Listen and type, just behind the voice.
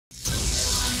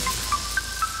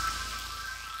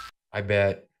I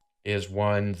bet, is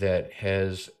one that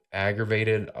has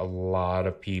aggravated a lot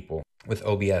of people. With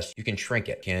OBS, you can shrink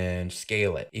it, can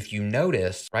scale it. If you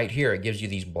notice right here, it gives you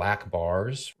these black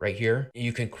bars right here.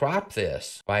 You can crop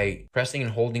this by pressing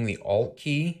and holding the Alt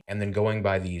key and then going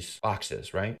by these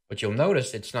boxes, right? But you'll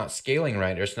notice it's not scaling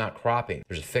right, or it's not cropping.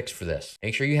 There's a fix for this.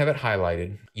 Make sure you have it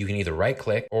highlighted. You can either right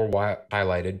click or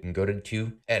highlighted and go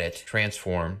to edit,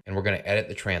 transform, and we're gonna edit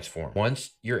the transform.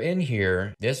 Once you're in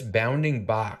here, this bounding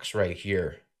box right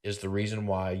here is the reason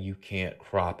why you can't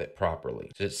crop it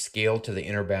properly. So it's scaled to the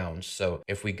inner bounds. So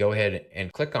if we go ahead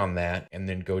and click on that and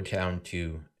then go down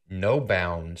to no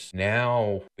bounds,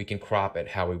 now we can crop it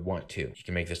how we want to. You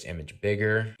can make this image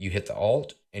bigger. You hit the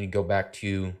Alt and you go back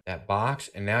to that box,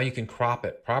 and now you can crop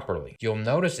it properly. You'll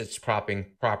notice it's cropping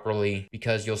properly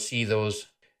because you'll see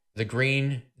the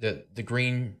green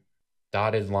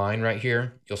dotted line right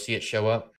here. You'll see it show up.